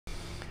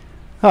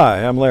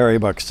Hi, I'm Larry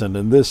Buxton,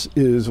 and this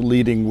is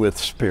Leading with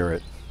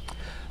Spirit.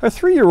 Our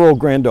 3-year-old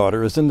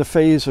granddaughter is in the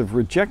phase of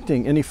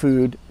rejecting any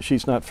food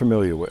she's not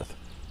familiar with.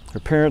 Her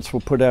parents will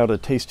put out a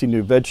tasty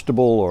new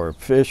vegetable or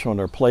fish on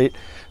her plate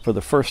for the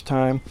first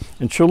time,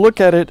 and she'll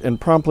look at it and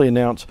promptly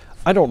announce,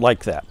 "I don't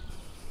like that."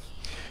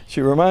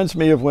 She reminds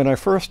me of when I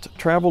first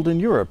traveled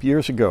in Europe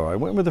years ago. I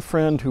went with a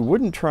friend who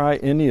wouldn't try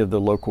any of the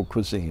local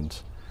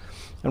cuisines.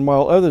 And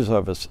while others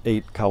of us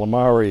ate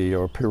calamari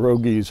or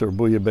pierogies or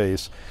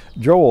bouillabaisse,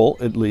 Joel,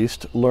 at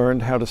least,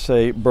 learned how to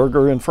say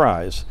burger and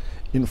fries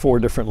in 4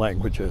 different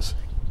languages.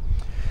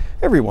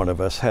 Every one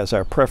of us has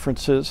our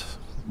preferences,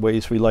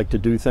 ways we like to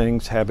do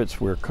things,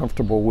 habits we're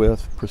comfortable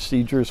with,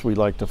 procedures we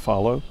like to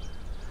follow.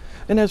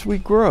 And as we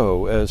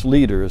grow as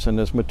leaders and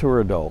as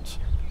mature adults,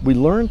 we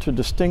learn to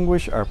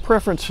distinguish our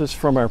preferences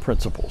from our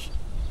principles.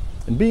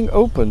 And being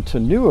open to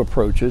new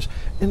approaches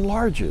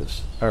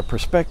enlarges our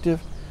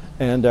perspective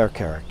and our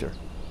character.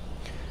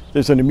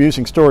 There's an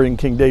amusing story in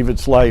King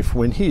David's life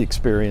when he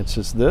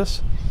experiences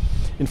this.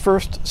 In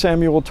 1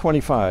 Samuel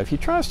 25, he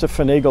tries to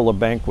finagle a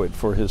banquet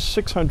for his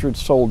 600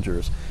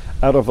 soldiers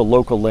out of a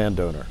local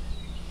landowner.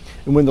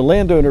 And when the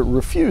landowner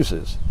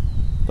refuses,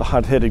 the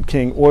hot-headed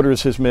king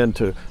orders his men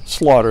to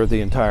slaughter the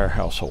entire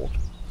household.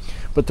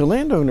 But the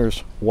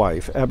landowner's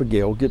wife,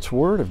 Abigail, gets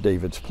word of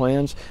David's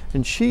plans,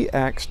 and she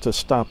acts to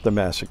stop the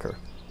massacre.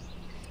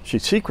 She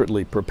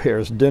secretly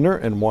prepares dinner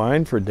and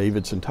wine for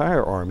David's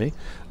entire army,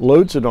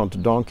 loads it onto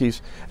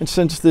donkeys, and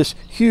sends this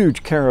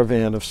huge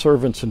caravan of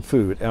servants and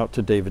food out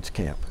to David's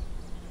camp.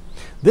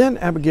 Then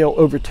Abigail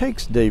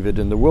overtakes David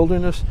in the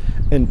wilderness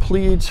and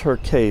pleads her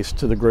case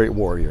to the great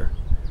warrior.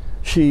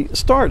 She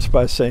starts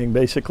by saying,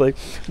 basically,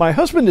 "My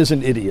husband is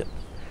an idiot."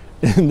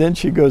 And then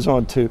she goes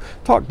on to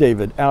talk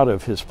David out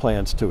of his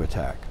plans to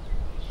attack.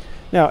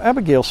 Now,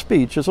 Abigail's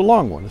speech is a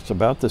long one. It's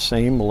about the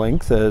same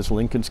length as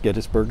Lincoln's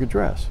Gettysburg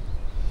Address.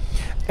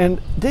 And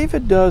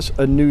David does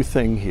a new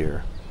thing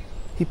here.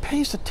 He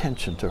pays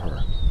attention to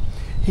her.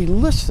 He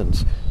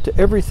listens to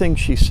everything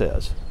she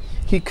says.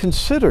 He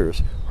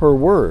considers her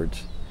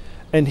words,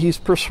 and he's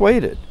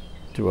persuaded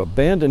to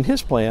abandon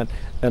his plan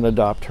and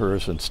adopt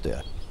hers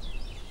instead.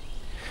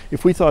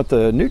 If we thought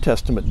the New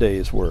Testament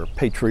days were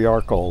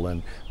patriarchal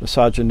and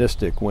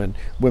misogynistic when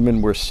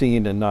women were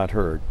seen and not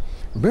heard,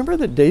 remember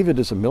that David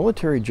is a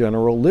military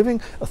general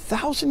living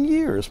 1,000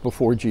 years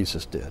before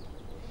Jesus did.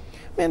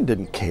 Men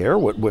didn't care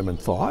what women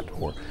thought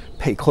or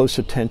pay close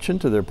attention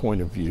to their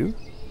point of view.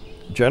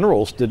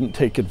 Generals didn't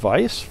take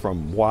advice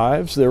from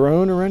wives, their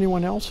own or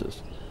anyone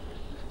else's.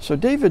 So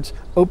David's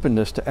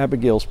openness to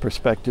Abigail's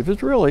perspective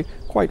is really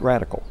quite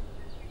radical.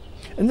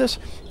 And this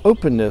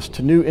openness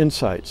to new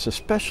insights,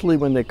 especially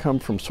when they come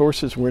from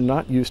sources we're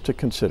not used to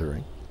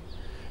considering,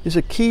 is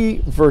a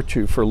key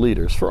virtue for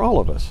leaders, for all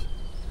of us.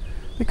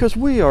 Because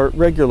we are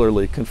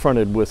regularly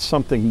confronted with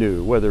something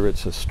new, whether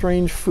it's a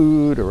strange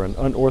food or an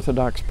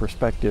unorthodox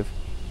perspective.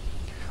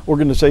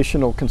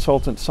 Organizational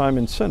consultant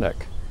Simon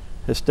Sinek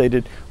has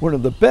stated one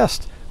of the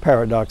best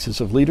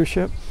paradoxes of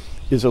leadership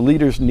is a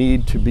leader's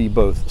need to be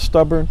both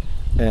stubborn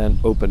and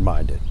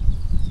open-minded.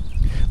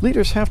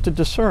 Leaders have to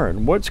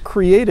discern what's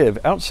creative,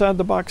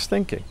 outside-the-box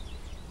thinking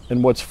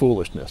and what's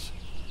foolishness.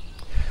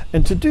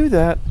 And to do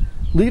that,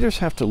 leaders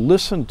have to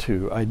listen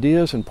to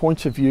ideas and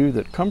points of view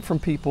that come from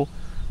people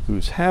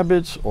whose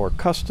habits or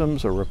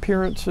customs or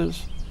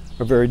appearances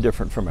are very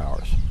different from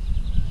ours.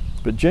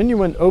 But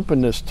genuine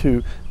openness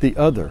to the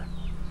other,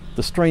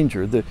 the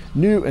stranger, the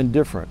new and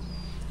different,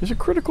 is a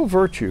critical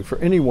virtue for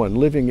anyone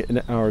living in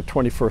our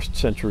 21st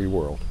century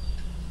world.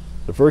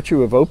 The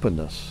virtue of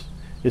openness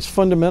is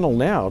fundamental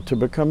now to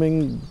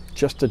becoming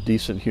just a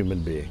decent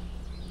human being.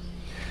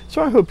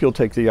 So I hope you'll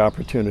take the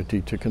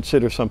opportunity to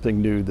consider something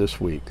new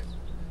this week.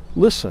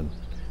 Listen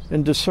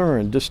and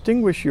discern,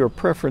 distinguish your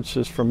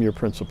preferences from your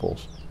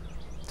principles.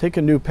 Take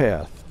a new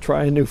path,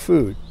 try a new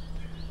food,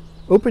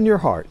 open your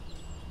heart,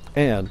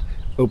 and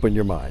open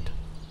your mind.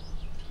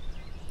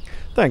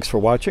 Thanks for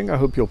watching. I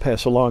hope you'll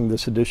pass along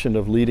this edition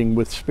of Leading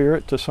with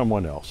Spirit to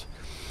someone else.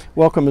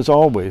 Welcome as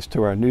always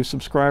to our new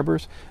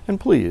subscribers,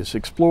 and please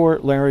explore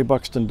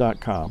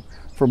LarryBuxton.com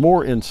for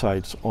more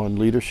insights on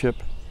leadership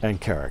and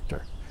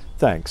character.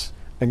 Thanks,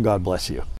 and God bless you.